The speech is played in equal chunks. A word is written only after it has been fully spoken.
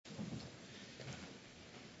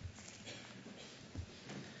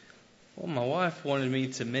Well, my wife wanted me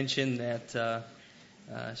to mention that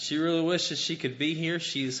she really wishes she could be here.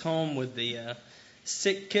 She's home with the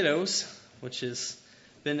sick kiddos, which has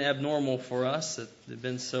been abnormal for us. They've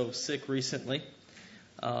been so sick recently.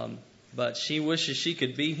 But she wishes she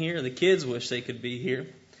could be here. The kids wish they could be here.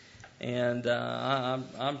 And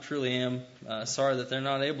I'm truly am sorry that they're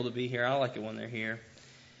not able to be here. I like it when they're here.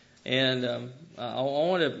 And I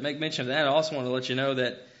want to make mention of that. I also want to let you know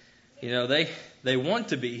that, they want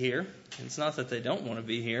to be here. It's not that they don't want to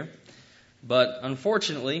be here. But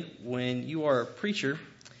unfortunately, when you are a preacher,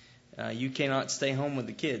 you cannot stay home with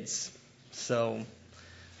the kids. So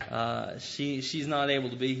she's not able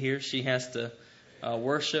to be here. She has to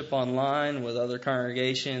worship online with other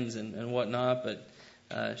congregations and whatnot.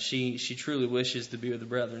 But she truly wishes to be with the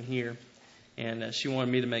brethren here. And she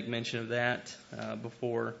wanted me to make mention of that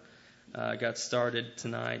before I got started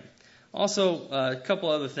tonight. Also, a couple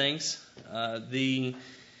other things.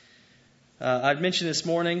 I'd mentioned this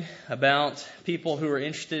morning about people who are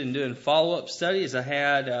interested in doing follow-up studies. I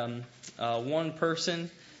had one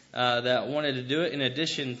person that wanted to do it in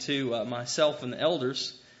addition to myself and the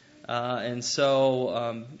elders. And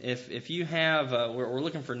so if you have, we're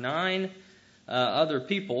looking for 9 other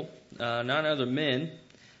people, 9 other men,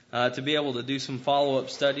 to be able to do some follow-up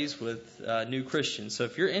studies with new Christians. So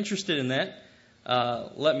if you're interested in that,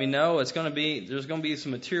 let me know. There's going to be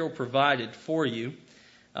some material provided for you,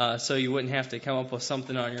 so you wouldn't have to come up with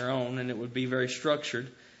something on your own, and it would be very structured.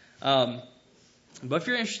 But if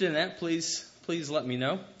you're interested in that, please let me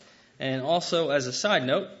know. And also, as a side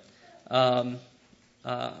note,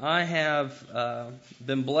 I have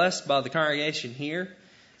been blessed by the congregation here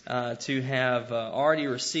to have already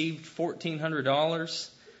received $1,400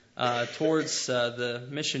 towards the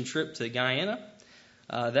mission trip to Guyana.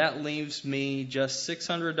 That leaves me just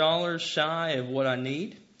 $600 shy of what I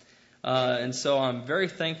need. And so I'm very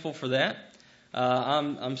thankful for that.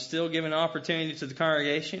 I'm still giving opportunity to the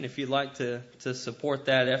congregation. If you'd like to support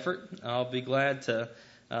that effort, I'll be glad to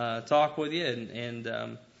talk with you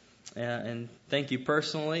and thank you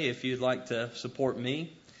personally if you'd like to support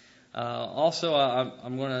me. Also,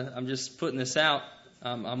 I'm just putting this out.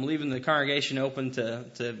 I'm leaving the congregation open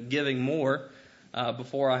to giving more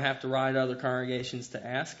before I have to write other congregations to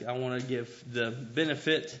ask. I want to give the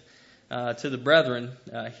benefit to the brethren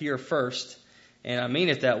here first, and I mean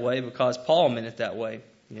it that way because Paul meant it that way.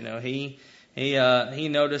 He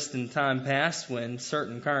noticed in time past when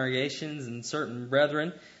certain congregations and certain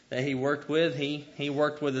brethren that he worked with, he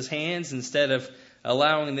worked with his hands instead of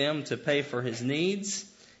allowing them to pay for his needs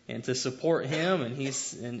and to support him, and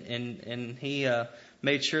he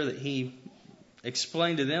made sure that he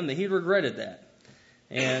explained to them that he regretted that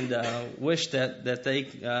and wished that they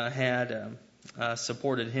had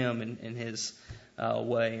supported him in his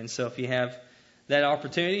way. And so if you have that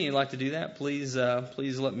opportunity and you'd like to do that, please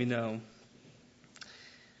let me know.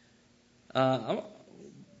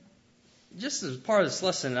 Just as part of this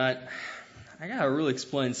lesson, I got to really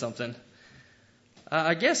explain something.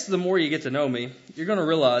 I guess the more you get to know me, you're going to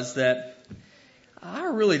realize that I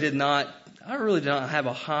really did not have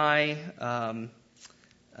a high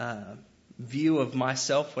view of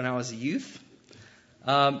myself when I was a youth.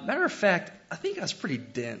 Matter of fact, I think I was pretty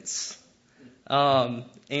dense. And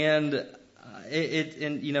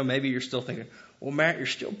maybe you're still thinking, well, Matt, you're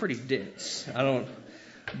still pretty dense.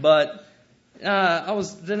 But I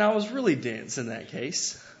was really dense in that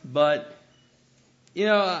case. But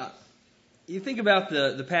you think about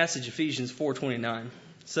the passage Ephesians 4:29. It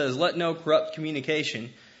says, "Let no corrupt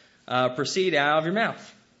communication proceed out of your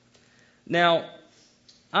mouth." Now,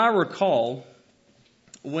 I recall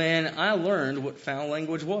when I learned what foul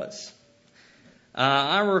language was.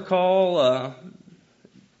 I recall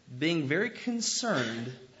being very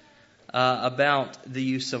concerned about the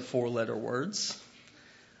use of 4-letter words.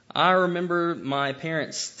 I remember my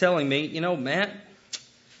parents telling me, Matt,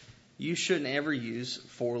 you shouldn't ever use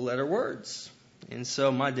 4-letter words. And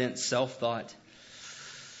so my dense self thought,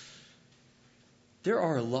 there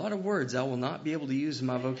are a lot of words I will not be able to use in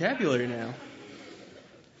my vocabulary now.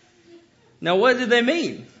 Now, what did they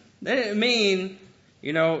mean? They didn't mean,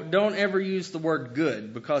 don't ever use the word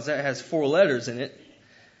good because that has 4 letters in it.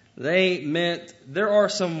 They meant there are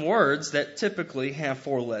some words that typically have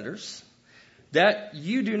 4 letters that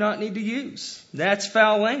you do not need to use. That's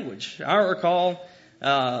foul language. I recall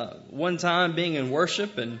one time being in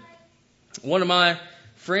worship, and one of my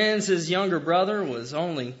friends, his younger brother, was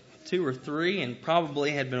only 2 or 3 and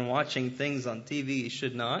probably had been watching things on TV he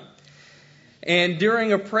should not. And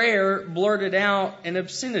during a prayer, blurted out an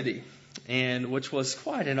obscenity, and which was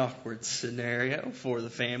quite an awkward scenario for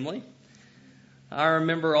the family. I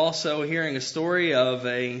remember also hearing a story of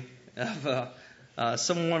a of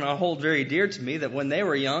someone I hold very dear to me, that when they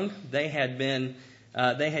were young, they had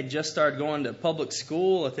just started going to public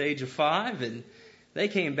school at the age of 5, and they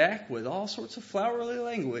came back with all sorts of flowery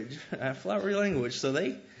language. So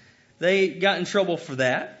they got in trouble for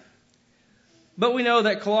that. But we know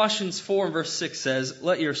that Colossians 4 and verse 6 says,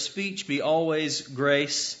 "Let your speech be always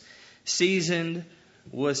grace, seasoned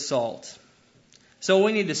with salt." So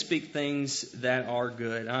we need to speak things that are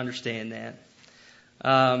good. I understand that.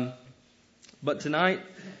 But tonight,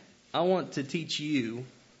 I want to teach you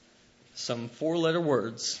some 4-letter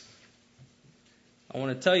words. I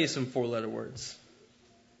want to tell you some 4-letter words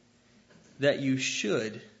that you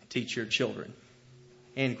should teach your children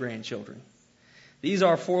and grandchildren. These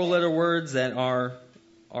are 4-letter words that are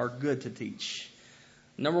good to teach.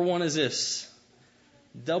 Number 1 is this: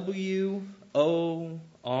 W-O-R-K.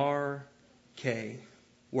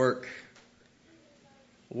 Work.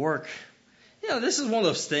 Work. This is one of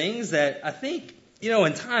those things that I think,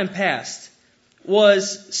 in time past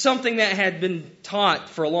was something that had been taught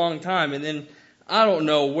for a long time. And then I don't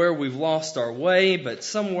know where we've lost our way, but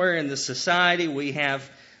somewhere in the society we have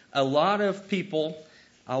a lot of people,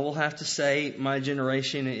 I will have to say my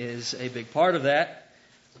generation is a big part of that,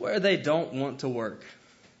 where they don't want to work.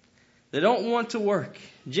 They don't want to work.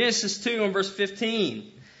 Genesis 2 and verse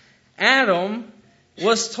 15. Adam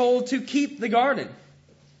was told to keep the garden.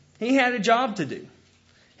 He had a job to do.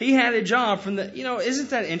 He had a job from isn't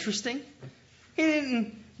that interesting? He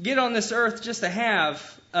didn't get on this earth just to have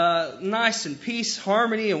nice and peace,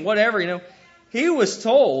 harmony, and whatever. He was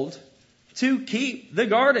told to keep the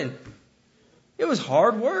garden. It was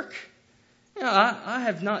hard work. I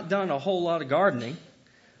have not done a whole lot of gardening,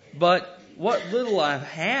 but what little I've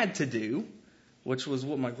had to do, which was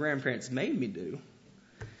what my grandparents made me do,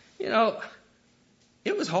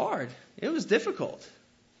 it was hard. It was difficult.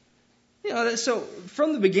 So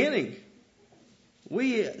from the beginning,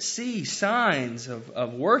 we see signs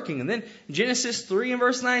of working. And then Genesis 3 and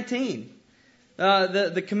verse 19,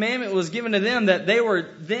 the commandment was given to them that they were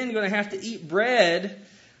then going to have to eat bread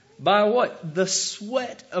by what? The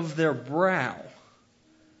sweat of their brow.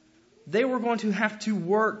 They were going to have to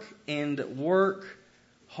work and work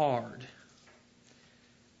hard.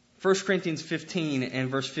 1 Corinthians 15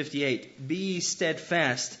 and verse 58, "Be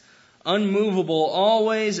steadfast, unmovable,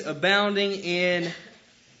 always abounding in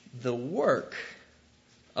the work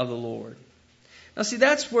of the Lord." Now see,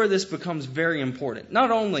 that's where this becomes very important.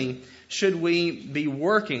 Not only should we be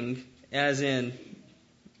working, as in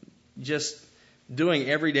just doing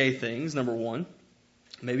everyday things, number 1.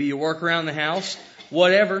 Maybe you work around the house,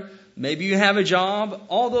 whatever. Maybe you have a job.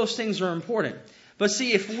 All those things are important. But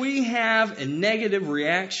see, if we have a negative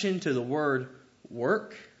reaction to the word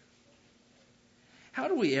work, how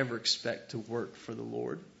do we ever expect to work for the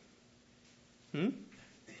Lord?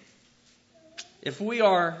 If we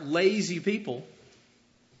are lazy people,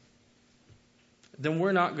 then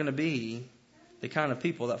we're not going to be the kind of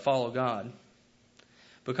people that follow God.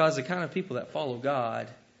 Because the kind of people that follow God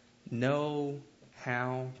know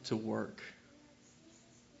how to work.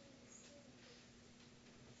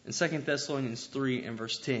 In 2 Thessalonians 3 and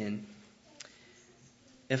verse 10,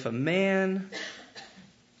 "If a man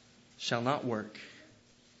shall not work,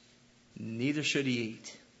 neither should he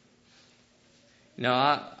eat."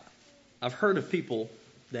 I've heard of people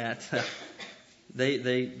that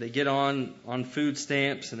they get on food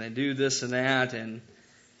stamps and they do this and that, and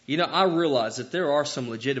I realize that there are some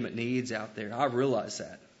legitimate needs out there. I realize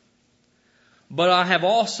that. But I have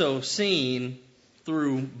also seen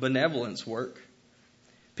through benevolence work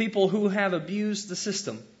people who have abused the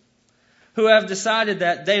system, who have decided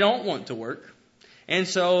that they don't want to work, and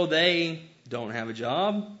so they don't have a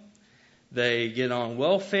job, they get on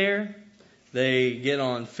welfare, they get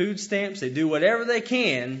on food stamps, they do whatever they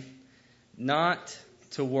can not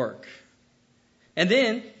to work. And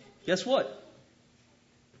then, guess what?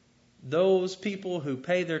 Those people who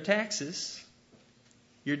pay their taxes,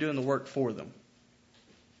 you're doing the work for them.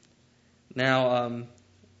 Now,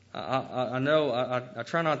 I know I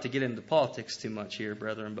try not to get into politics too much here,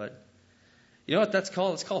 brethren, but you know what that's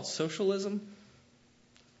called? It's called socialism.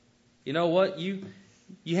 You know what? You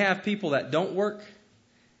have people that don't work,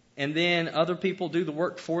 and then other people do the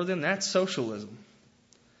work for them. That's socialism.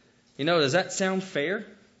 Does that sound fair?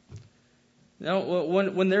 No,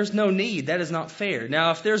 when there's no need, that is not fair.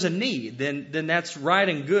 Now, if there's a need, then that's right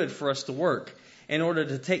and good for us to work in order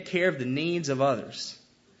to take care of the needs of others.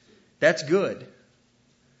 That's good.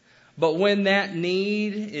 But when that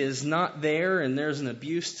need is not there and there's an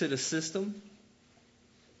abuse to the system,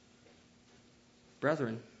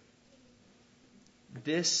 brethren,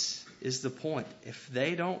 this is the point. If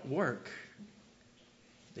they don't work,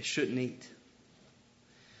 they shouldn't eat.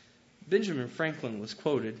 Benjamin Franklin was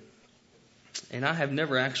quoted, and I have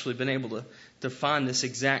never actually been able to find this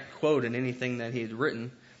exact quote in anything that he had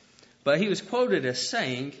written, but he was quoted as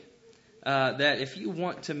saying that if you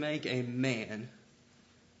want to make a man,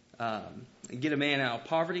 get a man out of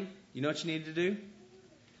poverty, you know what you need to do?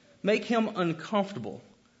 Make him uncomfortable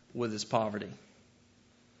with his poverty.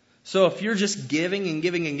 So if you're just giving and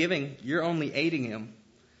giving and giving, you're only aiding him.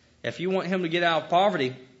 If you want him to get out of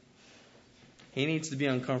poverty, he needs to be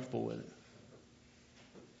uncomfortable with it.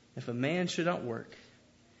 If a man should not work,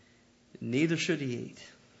 neither should he eat.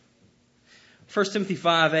 1 Timothy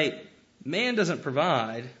 5:8, man doesn't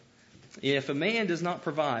provide if a man does not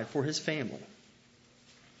provide for his family.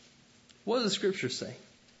 What does the Scripture say?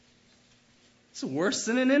 It's worse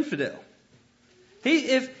than an infidel.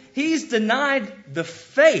 If he's denied the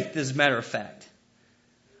faith, as a matter of fact.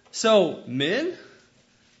 So, men,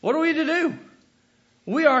 what are we to do?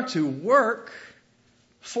 We are to work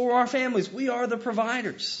for our families. We are the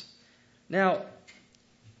providers. Now,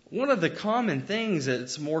 one of the common things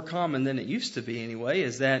that's more common than it used to be anyway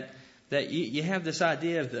is that you have this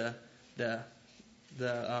idea of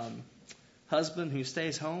the husband who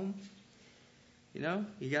stays home. You know,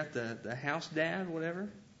 you got the house dad, whatever.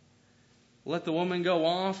 Let the woman go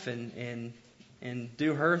off and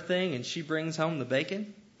do her thing, and she brings home the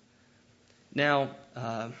bacon. Now,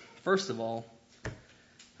 first of all,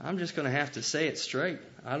 I'm just going to have to say it straight.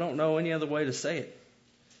 I don't know any other way to say it.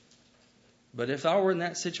 But if I were in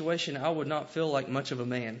that situation, I would not feel like much of a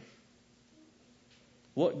man.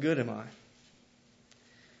 What good am I?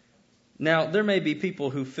 Now, there may be people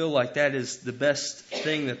who feel like that is the best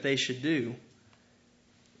thing that they should do.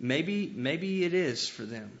 Maybe it is for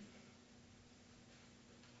them.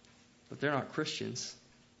 But they're not Christians.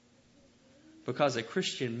 Because a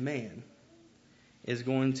Christian man is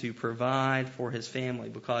going to provide for his family.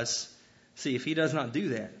 Because, see, if he does not do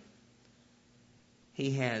that,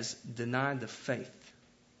 he has denied the faith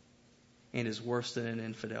and is worse than an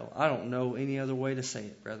infidel. I don't know any other way to say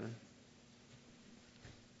it, brethren.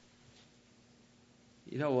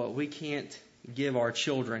 You know what? We can't give our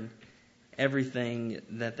children everything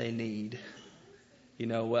that they need. You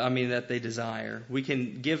know, I mean, that they desire. We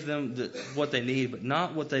can give them what they need, but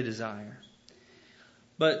not what they desire.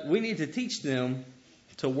 But we need to teach them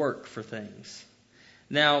to work for things.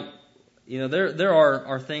 Now, you know, there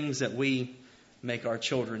are things that we make our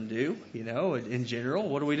children do, you know, in general.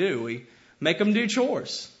 What do? We make them do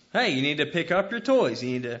chores. Hey, you need to pick up your toys.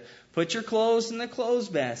 You need to put your clothes in the clothes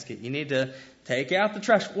basket. You need to take out the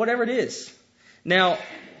trash, whatever it is. Now,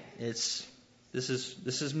 this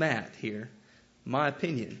is Matt here. My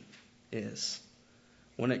opinion is,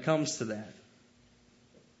 when it comes to that,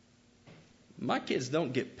 my kids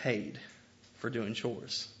don't get paid for doing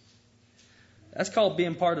chores. That's called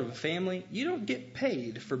being part of a family. You don't get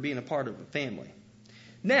paid for being a part of a family.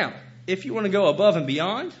 Now, if you want to go above and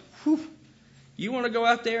beyond, you want to go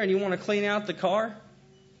out there and you want to clean out the car,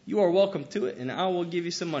 you are welcome to it, and I will give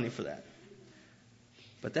you some money for that.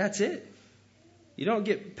 But that's it. You don't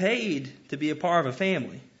get paid to be a part of a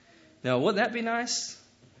family. Now, wouldn't that be nice?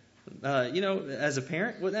 You know, as a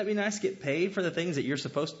parent, wouldn't that be nice to get paid for the things that you're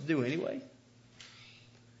supposed to do anyway?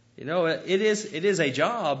 You know, it is a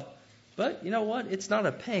job, but you know what? It's not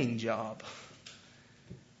a paying job.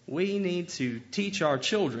 We need to teach our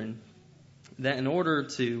children that in order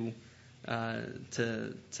to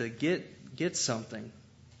get something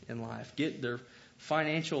in life, get their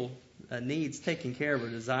financial needs taken care of or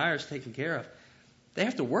desires taken care of, they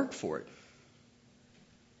have to work for it.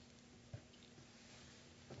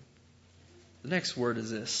 The next word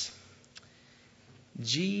is this.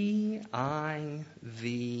 Give.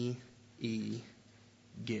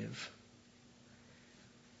 Give.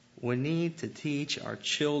 We need to teach our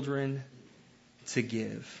children to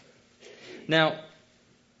give. Now,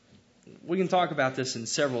 we can talk about this in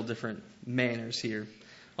several different manners here.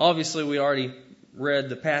 Obviously, we already read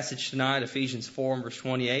the passage tonight, Ephesians 4 and verse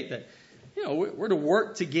 28, that we're to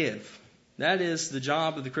work to give. That is the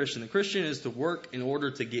job of the Christian. The Christian is to work in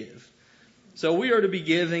order to give. So we are to be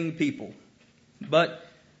giving people. But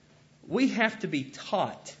we have to be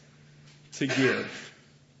taught to give.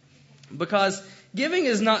 Because giving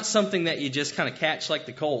is not something that you just kind of catch like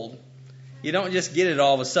the cold. You don't just get it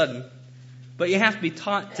all of a sudden. But you have to be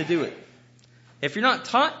taught to do it. If you're not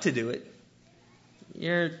taught to do it,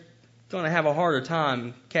 you're going to have a harder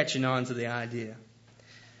time catching on to the idea.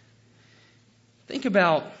 Think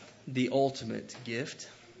about the ultimate gift.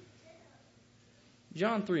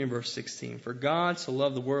 John 3 and verse 16. For God so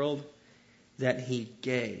loved the world that He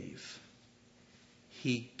gave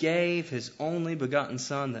He gave His only begotten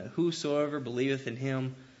Son, that whosoever believeth in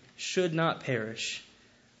Him should not perish,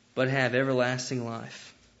 but have everlasting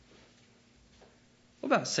life. What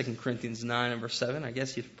about 2 Corinthians 9 and verse 7? I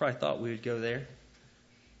guess you probably thought we would go there.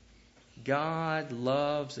 God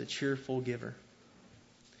loves a cheerful giver.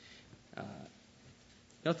 You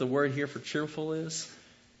know what the word here for cheerful is?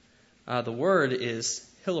 The word is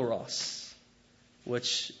hilaros,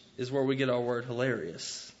 which is where we get our word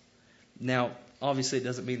hilarious. Now, obviously it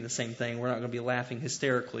doesn't mean the same thing. We're not going to be laughing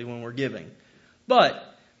hysterically when we're giving.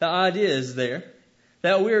 But the idea is there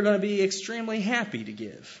that we are going to be extremely happy to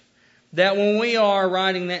give. That when we are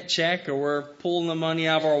writing that check or we're pulling the money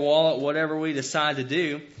out of our wallet, whatever we decide to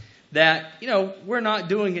do, that, we're not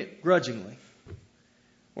doing it grudgingly.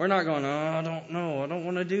 We're not going, I don't know, I don't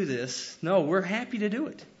want to do this. No, we're happy to do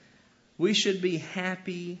it. We should be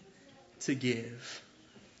happy to give.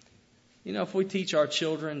 If we teach our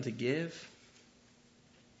children to give,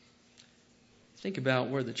 think about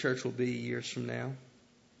where the church will be years from now.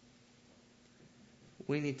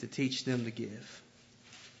 We need to teach them to give.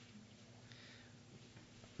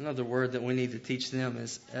 Another word that we need to teach them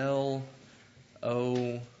is L-O-V-E,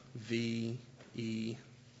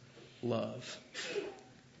 love.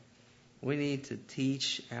 We need to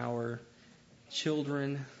teach our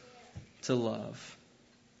children to love.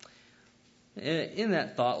 In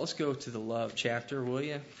that thought, let's go to the love chapter, will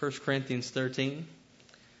you? 1 Corinthians 13.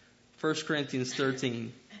 1 Corinthians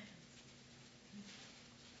 13.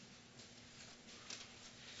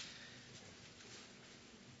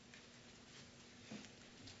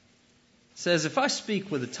 It says, if I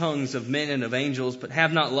speak with the tongues of men and of angels, but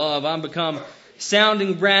have not love, I'm become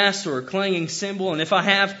sounding brass or a clanging cymbal. And if I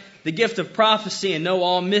have the gift of prophecy and know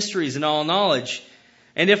all mysteries and all knowledge,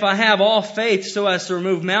 and if I have all faith so as to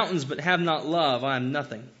remove mountains, but have not love, I am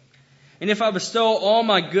nothing. And if I bestow all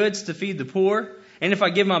my goods to feed the poor, and if I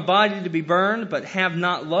give my body to be burned, but have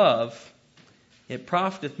not love, it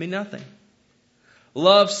profiteth me nothing.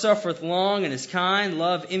 Love suffereth long and is kind.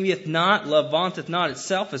 Love envieth not. Love vaunteth not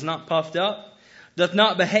itself, is not puffed up, doth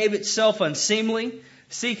not behave itself unseemly,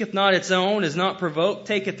 seeketh not its own, is not provoked,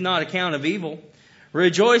 taketh not account of evil,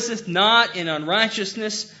 rejoiceth not in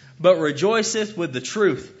unrighteousness, but rejoiceth with the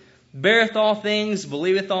truth, beareth all things,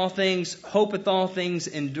 believeth all things, hopeth all things,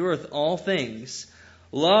 endureth all things.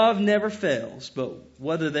 Love never fails, but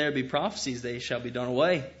whether there be prophecies, they shall be done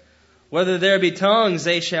away. Whether there be tongues,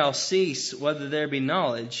 they shall cease. Whether there be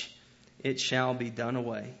knowledge, it shall be done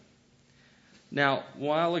away. Now,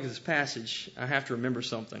 while I look at this passage, I have to remember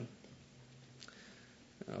something.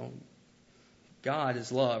 God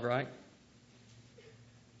is love, right?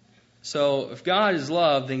 So, if God is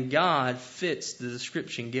love, then God fits the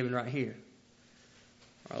description given right here.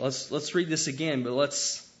 All right, let's read this again, but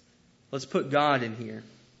let's put God in here.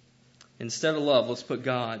 Instead of love, let's put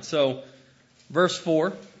God. So, verse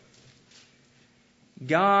 4.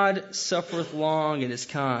 God suffereth long and is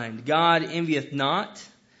kind. God envieth not.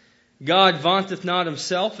 God vaunteth not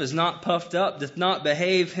himself, is not puffed up, doth not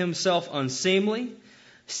behave himself unseemly,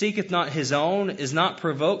 seeketh not his own, is not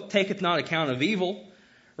provoked, taketh not account of evil,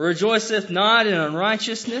 rejoiceth not in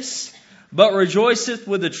unrighteousness, but rejoiceth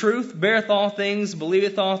with the truth, beareth all things,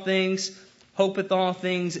 believeth all things, hopeth all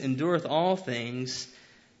things, endureth all things.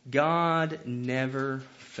 God never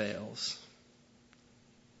fails.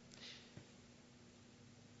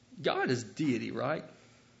 God is deity, right?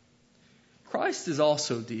 Christ is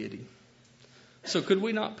also deity. So could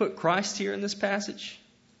we not put Christ here in this passage?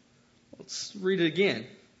 Let's read it again.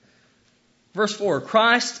 Verse 4,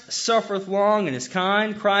 Christ suffereth long and is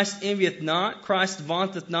kind. Christ envieth not. Christ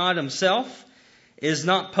vaunteth not himself, is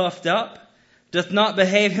not puffed up, doth not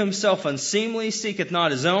behave himself unseemly, seeketh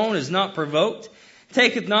not his own, is not provoked,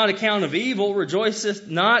 taketh not account of evil, rejoiceth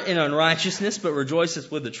not in unrighteousness, but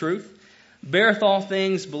rejoiceth with the truth, beareth all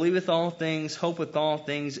things, believeth all things, hopeth all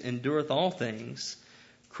things, endureth all things.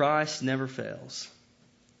 Christ never fails.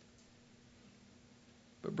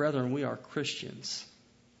 But brethren, we are Christians.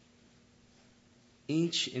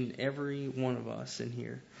 Each and every one of us in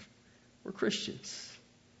here, we're Christians.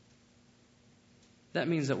 That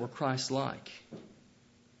means that we're Christ-like.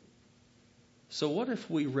 So what if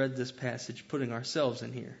we read this passage putting ourselves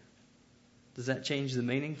in here? Does that change the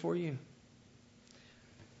meaning for you?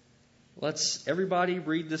 Let's everybody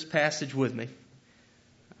read this passage with me.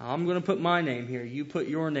 I'm going to put my name here. You put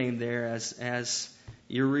your name there as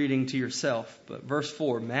you're reading to yourself. But verse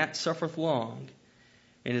 4, Matt suffereth long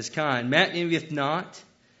and is kind. Matt envieth not.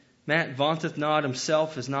 Matt vaunteth not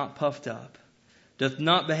himself, is not puffed up. Doth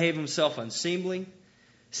not behave himself unseemly.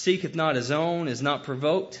 Seeketh not his own, is not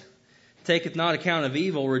provoked. Taketh not account of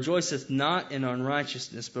evil. Rejoiceth not in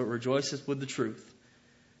unrighteousness, but rejoiceth with the truth.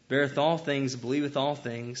 beareth all things, believeth all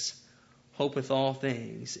things, hopeth all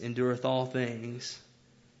things, endureth all things.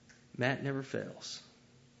 Matt never fails.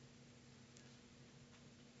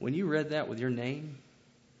 When you read that with your name,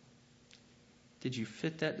 did you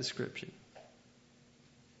fit that description?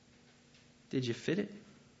 Did you fit it?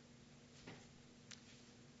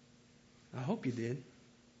 I hope you did.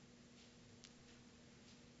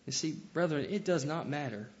 You see, brethren, it does not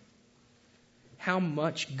matter how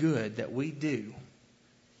much good that we do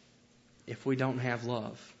if we don't have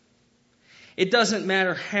love. It doesn't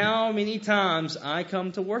matter how many times I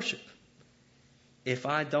come to worship if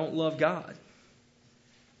I don't love God.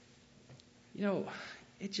 You know,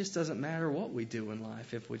 it just doesn't matter what we do in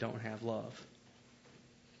life if we don't have love.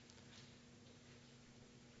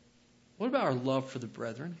 What about our love for the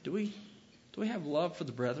brethren? Do we have love for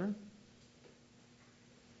the brethren?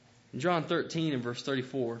 In John 13 and verse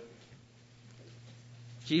 34,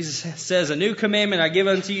 Jesus says, "A new commandment I give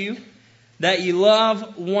unto you, that ye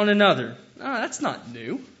love one another." No, that's not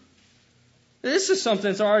new. This is something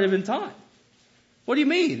that's already been taught. What do you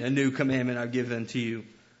mean, a new commandment I give unto you,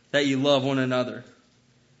 that ye love one another?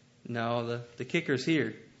 No, the kicker's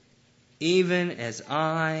here. Even as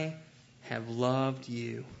I have loved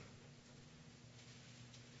you.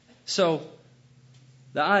 So,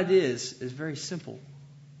 the idea is very simple.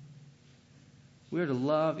 We are to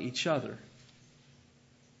love each other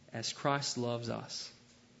as Christ loves us.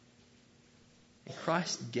 And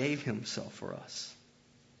Christ gave himself for us.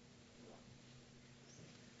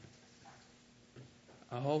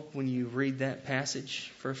 I hope when you read that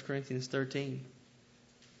passage, 1 Corinthians 13,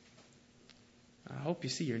 I hope you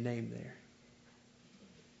see your name there.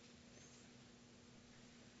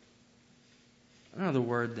 Another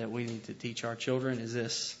word that we need to teach our children is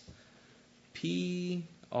this: P-R-A-Y.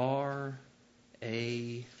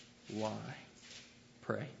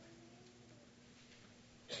 Pray.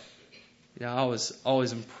 You know, I was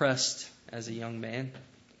always impressed as a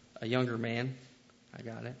younger man. I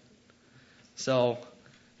got it. So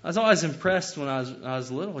I was always impressed when I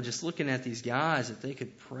was little, just looking at these guys that they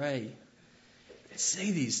could pray and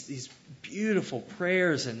say these beautiful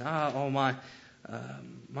prayers. And my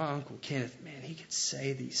Uncle Kenneth, man, he could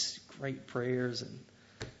say these great prayers.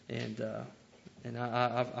 And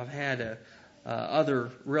I've had other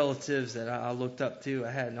relatives that I looked up to.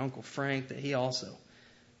 I had an Uncle Frank that he also,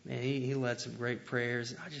 man, he led some great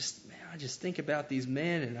prayers. I just think about these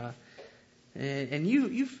men, and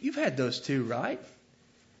you've had those too, right?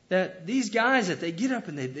 That these guys, that they get up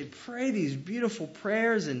and they pray these beautiful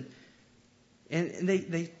prayers, and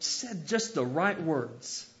they said just the right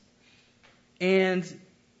words, and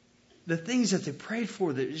the things that they prayed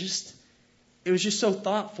for, that it was just so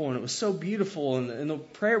thoughtful, and it was so beautiful, and the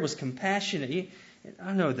prayer was compassionate.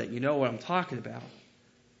 I know that you know what I'm talking about.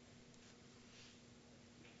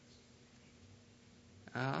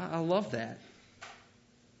 I love that.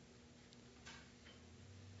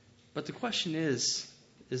 But the question is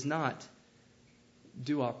not,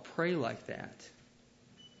 do I pray like that?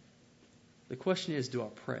 The question is, do I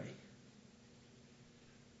pray?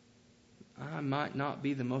 I might not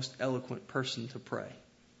be the most eloquent person to pray.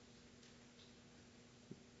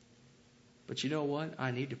 But you know what?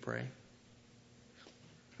 I need to pray.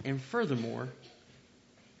 And furthermore,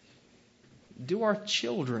 do our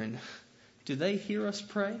children, do they hear us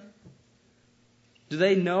pray? Do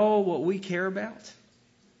they know what we care about?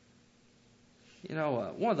 You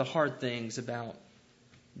know, one of the hard things about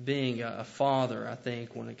being a father, I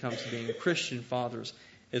think, when it comes to being a Christian father,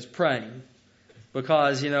 is praying.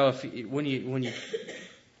 Because, you know, when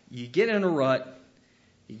you get in a rut,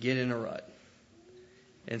 you get in a rut.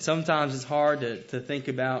 And sometimes it's hard to think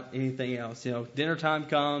about anything else. You know, dinner time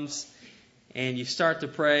comes and you start to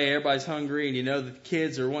pray, everybody's hungry, and you know that the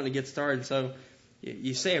kids are wanting to get started. So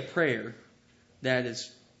you say a prayer that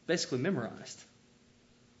is basically memorized.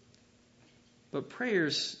 But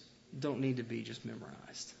prayers don't need to be just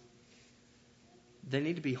memorized. They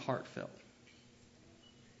need to be heartfelt.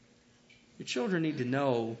 Your children need to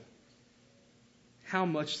know how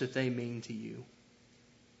much that they mean to you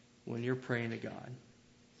when you're praying to God.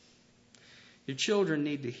 Your children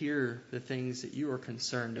need to hear the things that you are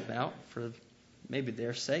concerned about for maybe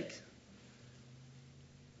their sake.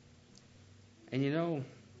 And you know,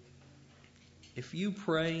 if you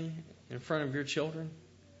pray in front of your children,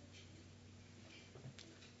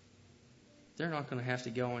 they're not going to have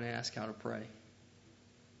to go and ask how to pray,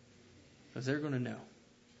 because they're going to know.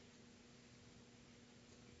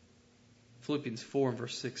 Philippians 4 and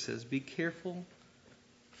verse 6 says, "Be careful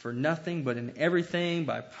for nothing, but in everything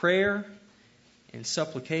by prayer and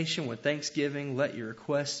supplication with thanksgiving, let your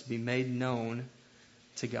requests be made known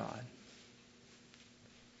to God."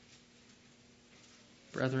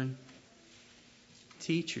 Brethren,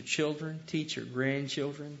 teach your children, teach your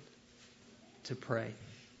grandchildren to pray.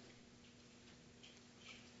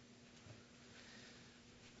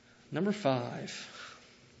 Number 5.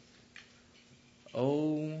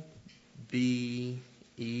 O-B-E-Y.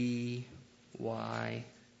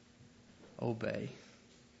 Obey.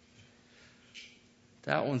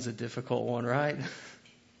 That one's a difficult one, right?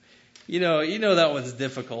 You know that one's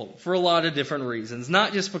difficult for a lot of different reasons.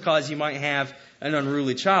 Not just because you might have an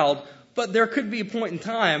unruly child, but there could be a point in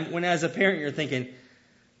time when as a parent you're thinking,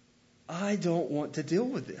 I don't want to deal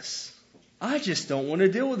with this. I just don't want to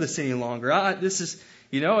deal with this any longer. This is,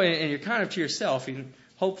 and you're kind of to yourself,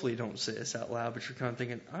 hopefully you don't say this out loud, but you're kind of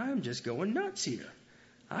thinking, I'm just going nuts here.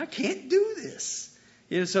 I can't do this.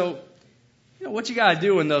 So what you got to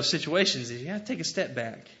do in those situations is you have to take a step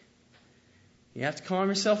back. You have to calm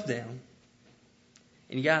yourself down.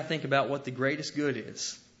 And you got to think about what the greatest good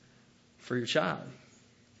is for your child.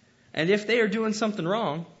 And if they are doing something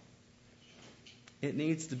wrong, it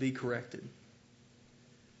needs to be corrected.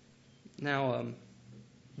 Now,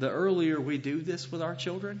 the earlier we do this with our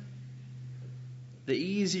children, the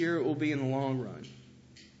easier it will be in the long run.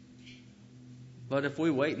 But if we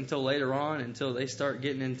wait until later on, until they start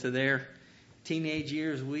getting into their teenage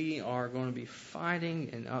years, we are going to be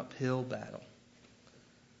fighting an uphill battle.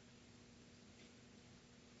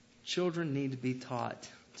 Children need to be taught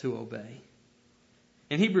to obey.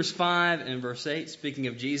 In Hebrews 5 and verse 8, speaking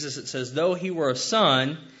of Jesus, it says, though he were a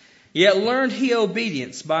son, yet learned he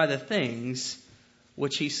obedience by the things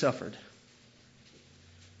which he suffered. It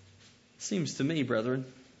seems to me, brethren,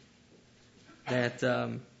 that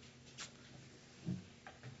the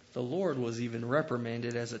Lord was even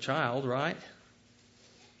reprimanded as a child, right?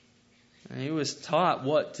 And he was taught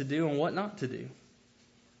what to do and what not to do.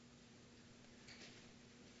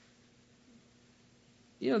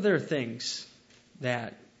 There are things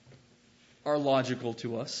that are logical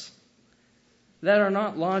to us that are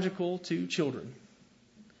not logical to children.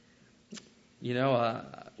 We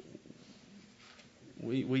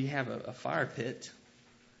have a fire pit,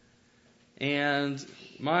 and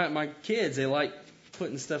my kids, they like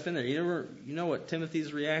putting stuff in there. You know what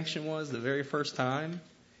Timothy's reaction was the very first time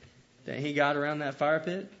that he got around that fire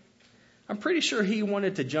pit? I'm pretty sure he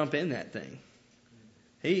wanted to jump in that thing.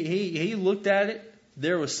 He looked at it.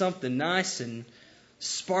 There was something nice and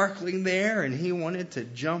sparkling there, and he wanted to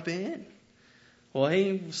jump in. Well,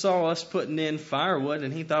 he saw us putting in firewood,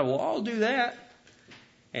 and he thought, well, I'll do that.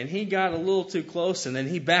 And he got a little too close, and then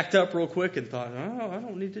he backed up real quick and thought, oh, I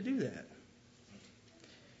don't need to do that.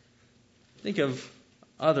 Think of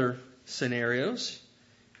other scenarios.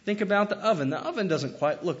 Think about the oven. The oven doesn't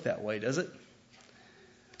quite look that way, does it?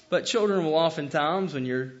 But children will oftentimes, when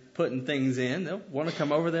you're putting things in, they'll want to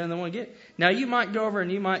come over there and they want to get. Now, you might go over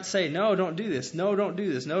and you might say, no, don't do this. No, don't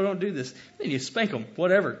do this. No, don't do this. Then you spank them,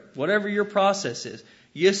 whatever your process is.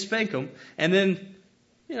 You spank them, and then,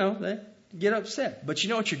 they get upset. But you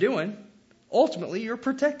know what you're doing? Ultimately, you're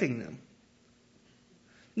protecting them.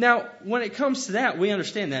 Now, when it comes to that, we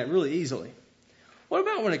understand that really easily. What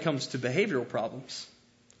about when it comes to behavioral problems?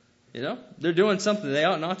 They're doing something they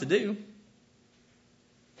ought not to do.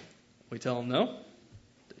 We tell them no.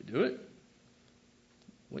 They do it.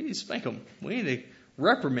 We need to spank them. We need to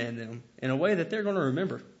reprimand them in a way that they're going to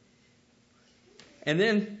remember. And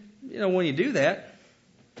then, when you do that,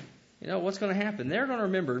 what's going to happen? They're going to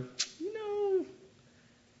remember,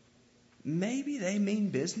 maybe they mean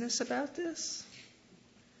business about this.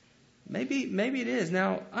 Maybe it is.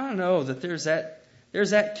 Now, I know that there's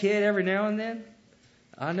that kid every now and then.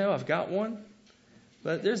 I know I've got one.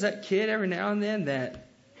 But there's that kid every now and then that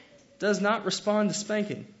does not respond to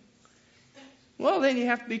spanking. Well, then you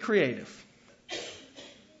have to be creative.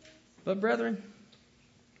 But brethren,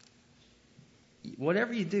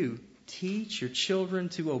 whatever you do, teach your children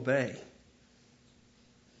to obey.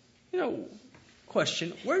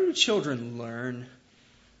 Question, where do children learn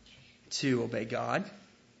to obey God?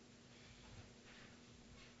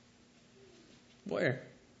 Where?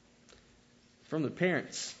 From the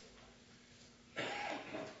parents.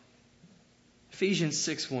 Ephesians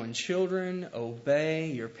 6:1, children,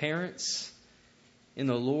 obey your parents in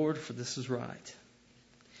the Lord, for this is right.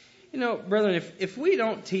 Brethren, if we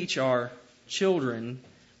don't teach our children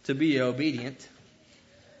to be obedient,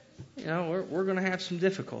 we're going to have some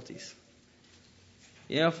difficulties.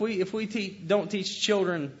 If we don't teach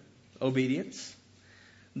children obedience,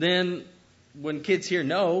 then when kids hear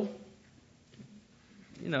no,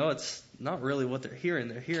 it's not really what they're hearing.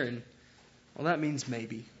 They're hearing, well, that means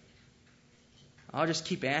maybe. I'll just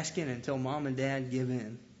keep asking until mom and dad give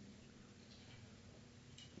in.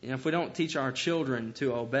 If we don't teach our children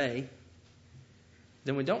to obey,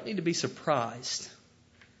 then we don't need to be surprised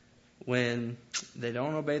when they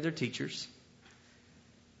don't obey their teachers,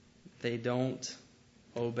 they don't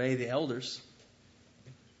obey the elders,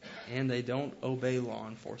 and they don't obey law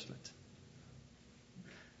enforcement.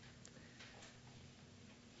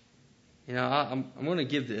 I'm going to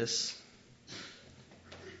give this,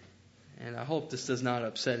 and I hope this does not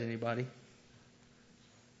upset anybody.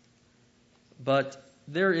 But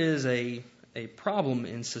there is a problem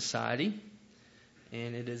in society,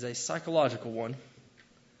 and it is a psychological one.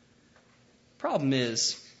 Problem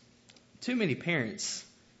is, too many parents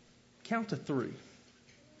count to 3.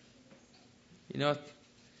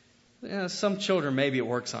 Some children maybe it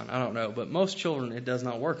works on, I don't know, but most children it does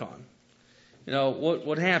not work on.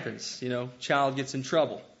 What happens? Child gets in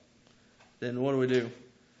trouble. Then what do?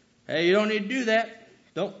 Hey, you don't need to do that.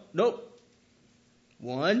 Nope.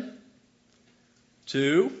 1,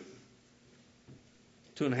 2,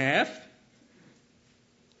 2.5,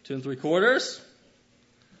 2 3/4,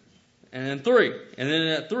 and then 3. And then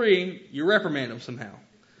at 3, you reprimand them somehow.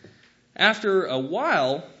 After a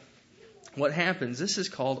while, what happens? This is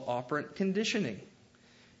called operant conditioning.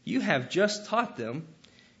 You have just taught them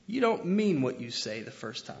you don't mean what you say the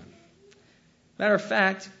first time. Matter of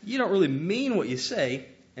fact, you don't really mean what you say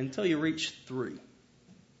until you reach 3.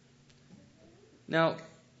 Now,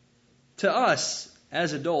 to us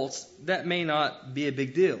as adults, that may not be a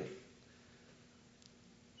big deal.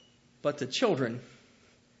 But to children,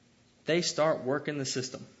 they start working the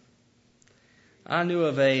system. I knew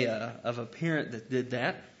of a parent that did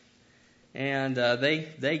that, and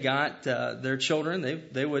they got their children.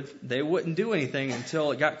 They wouldn't do anything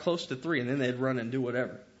until it got close to 3, and then they'd run and do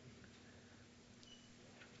whatever.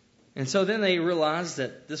 And so then they realized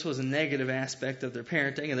that this was a negative aspect of their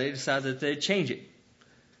parenting, and they decided that they'd change it.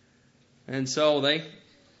 And so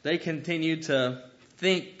they continued to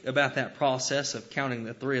think about that process of counting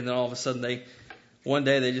the 3, and then all of a sudden one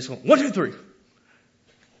day they just went 1, 2, 3,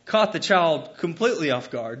 caught the child completely off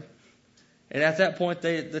guard, and at that point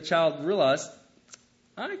the child realized,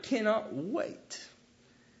 I cannot wait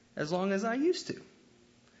as long as I used to,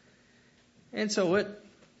 and so it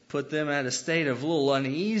put them at a state of a little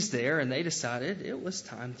unease there, and they decided it was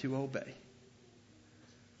time to obey.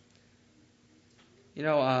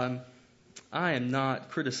 I am not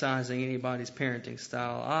criticizing anybody's parenting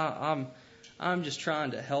style. I'm just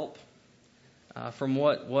trying to help from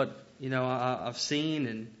what I've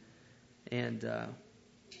seen, and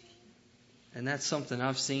that's something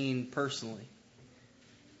I've seen personally.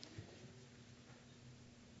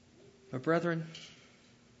 But brethren,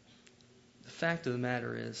 the fact of the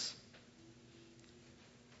matter is,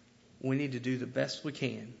 we need to do the best we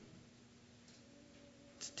can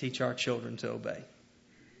to teach our children to obey.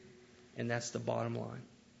 And that's the bottom line.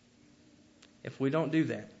 If we don't do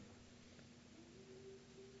that,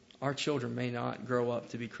 our children may not grow up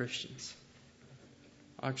to be Christians.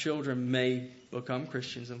 Our children may become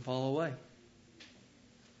Christians and fall away.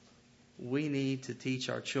 We need to teach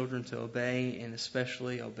our children to obey, and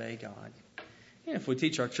especially obey God. And if we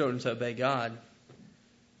teach our children to obey God,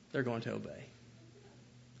 they're going to obey.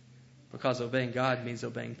 Because obeying God means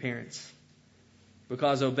obeying parents.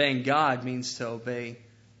 Because obeying God means to obey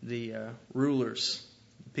the rulers,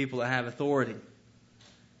 the people that have authority.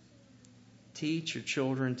 Teach your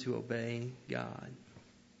children to obey God.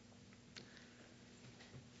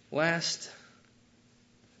 Last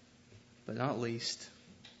but not least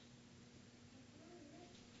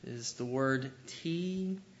is the word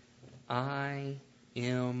Time.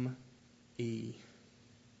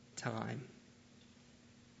 Time.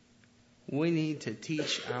 We need to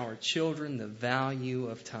teach our children the value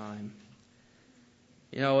of time.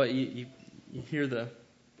 You hear the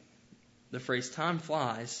phrase, time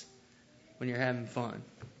flies when you're having fun,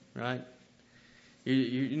 right?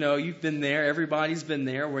 You've been there, everybody's been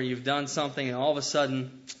there, where you've done something and all of a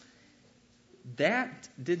sudden, that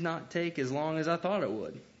did not take as long as I thought it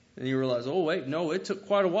would. And you realize, oh wait, no, it took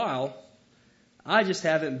quite a while. I just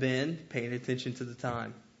haven't been paying attention to the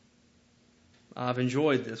time. I've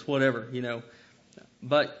enjoyed this, whatever,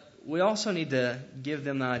 But we also need to give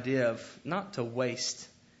them the idea of not to waste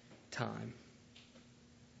time.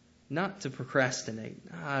 Not to procrastinate.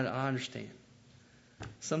 I understand.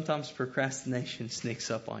 Sometimes procrastination sneaks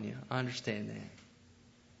up on you. I understand that.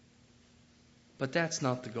 But that's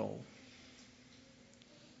not the goal.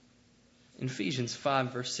 In Ephesians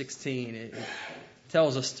 5, verse 16, it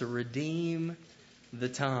tells us to redeem the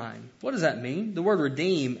time. What does that mean? The word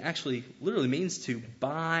redeem actually literally means to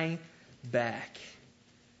buy back.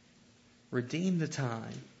 Redeem the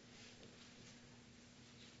time.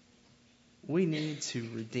 We need to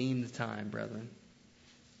redeem the time, brethren.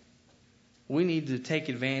 we need to take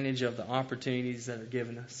advantage of the opportunities that are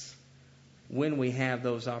given us when we have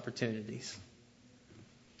those opportunities.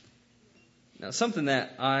 Now, something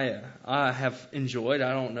that I have enjoyed,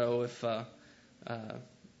 I don't know if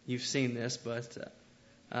you've seen this, but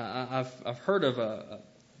I've heard of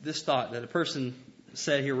this thought that a person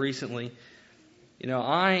said here recently.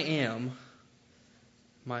 I am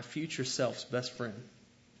my future self's best friend.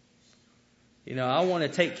 I want to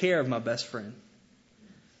take care of my best friend.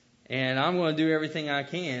 And I'm going to do everything I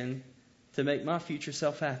can to make my future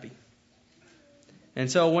self happy. And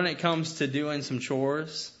so when it comes to doing some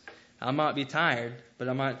chores, I might be tired, but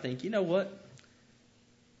I might think, you know what?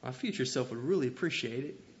 My future self would really appreciate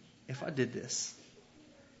it if I did this.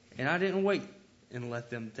 And I didn't wait and let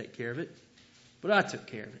them take care of it, but I took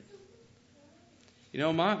care of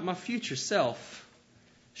it. My future self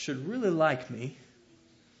should really like me.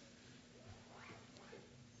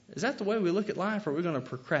 Is that the way we look at life, or are we going to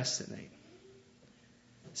procrastinate?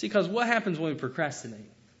 See, because what happens when we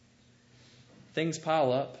procrastinate? Things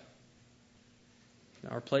pile up.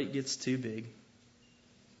 Our plate gets too big.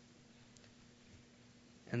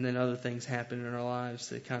 And then other things happen in our lives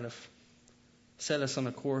that kind of set us on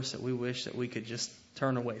a course that we wish that we could just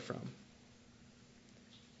turn away from.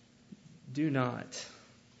 Do not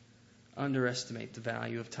underestimate the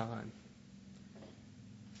value of time.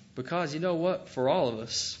 Because you know what? For all of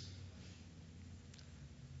us,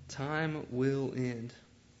 time will end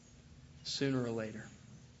sooner or later.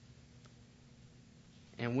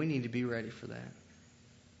 And we need to be ready for that.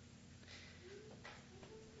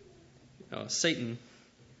 Satan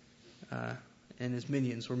and his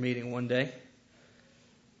minions were meeting one day.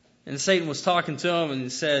 And Satan was talking to him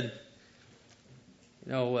and said,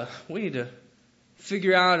 we need to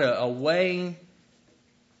figure out a way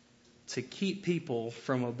to keep people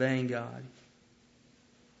from obeying God.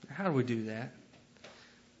 How do we do that?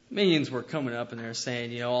 Minions were coming up and they're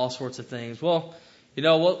saying, all sorts of things. Well,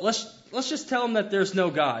 let's just tell them that there's no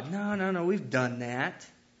God. No, we've done that.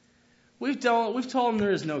 We've told them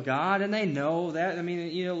there is no God, and they know that. I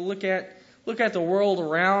mean, look at the world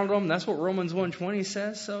around them. That's what Romans 1:20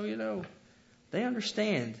 says. So, they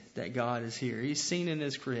understand that God is here. He's seen in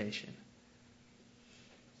His creation.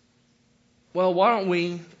 Well, why don't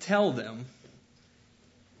we tell them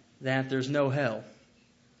that there's no hell?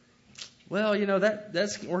 Well,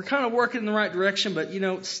 that's we're kind of working in the right direction, but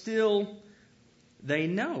still they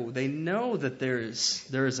know that there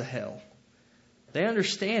is a hell. They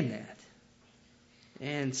understand that.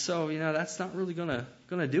 And so, that's not really gonna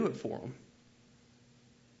do it for them.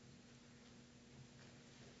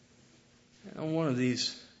 And one of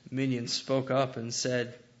these minions spoke up and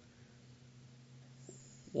said,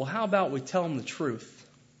 well, how about we tell them the truth,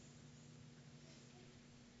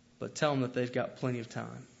 but tell them that they've got plenty of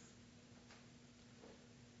time?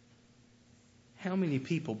 How many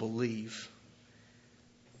people believe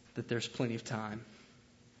that there's plenty of time?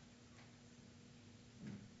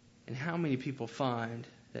 And how many people find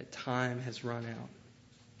that time has run out?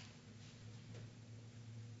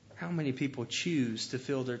 How many people choose to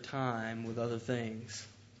fill their time with other things?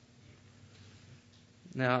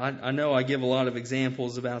 Now, I know I give a lot of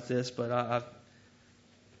examples about this, but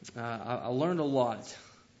I learned a lot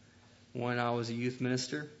when I was a youth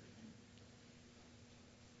minister.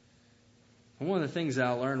 And one of the things that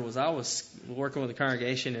I learned was I was working with a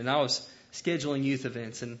congregation and I was scheduling youth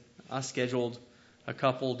events, and I scheduled a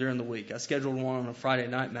couple during the week. I scheduled one on a Friday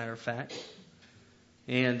night, matter of fact.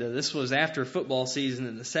 And this was after football season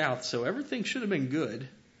in the South, so everything should have been good.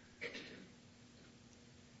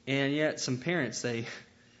 And yet some parents, they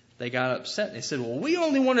got upset. They said, well, we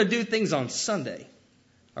only want to do things on Sunday.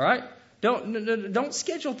 All right? Don't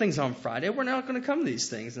schedule things on Friday. We're not going to come to these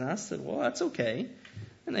things. And I said, well, that's okay.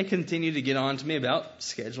 And they continued to get on to me about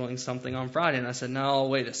scheduling something on Friday. And I said, no,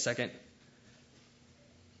 wait a second.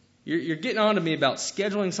 You're getting on to me about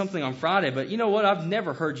scheduling something on Friday, but you know what? I've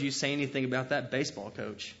never heard you say anything about that baseball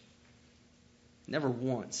coach. Never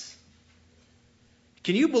once.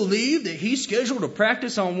 Can you believe that he scheduled a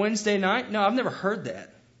practice on Wednesday night? No, I've never heard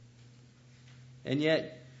that. And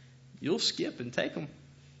yet, you'll skip and take them.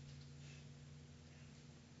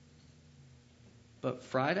 But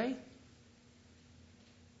Friday,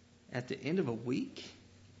 at the end of a week,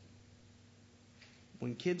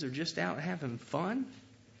 when kids are just out having fun,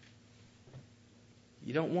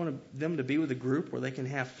 you don't want them to be with a group where they can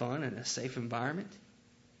have fun in a safe environment?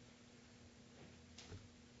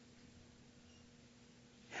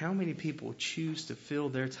 How many people choose to fill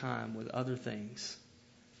their time with other things?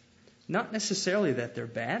 Not necessarily that they're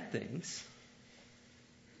bad things.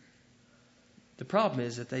 The problem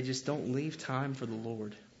is that they just don't leave time for the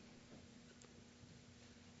Lord.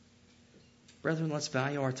 Brethren, let's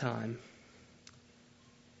value our time.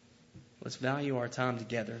 Let's value our time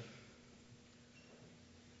together.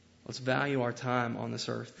 Let's value our time on this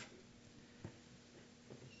earth.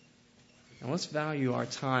 And let's value our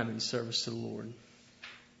time in service to the Lord.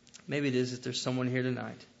 Maybe it is that there's someone here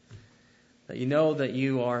tonight that you know that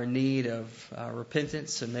you are in need of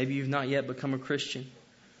repentance, and maybe you've not yet become a Christian.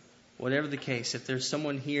 Whatever the case, if there's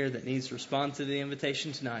someone here that needs to respond to the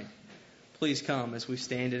invitation tonight, please come as we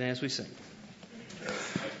stand and as we sing.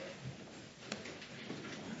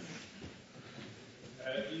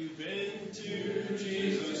 Have you been to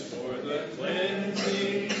Jesus for the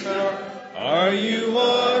cleansing power? Are you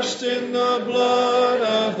washed in the blood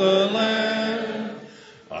of the Lamb?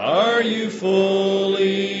 Are you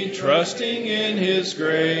fully trusting in His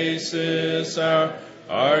grace this hour?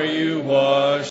 Are you washed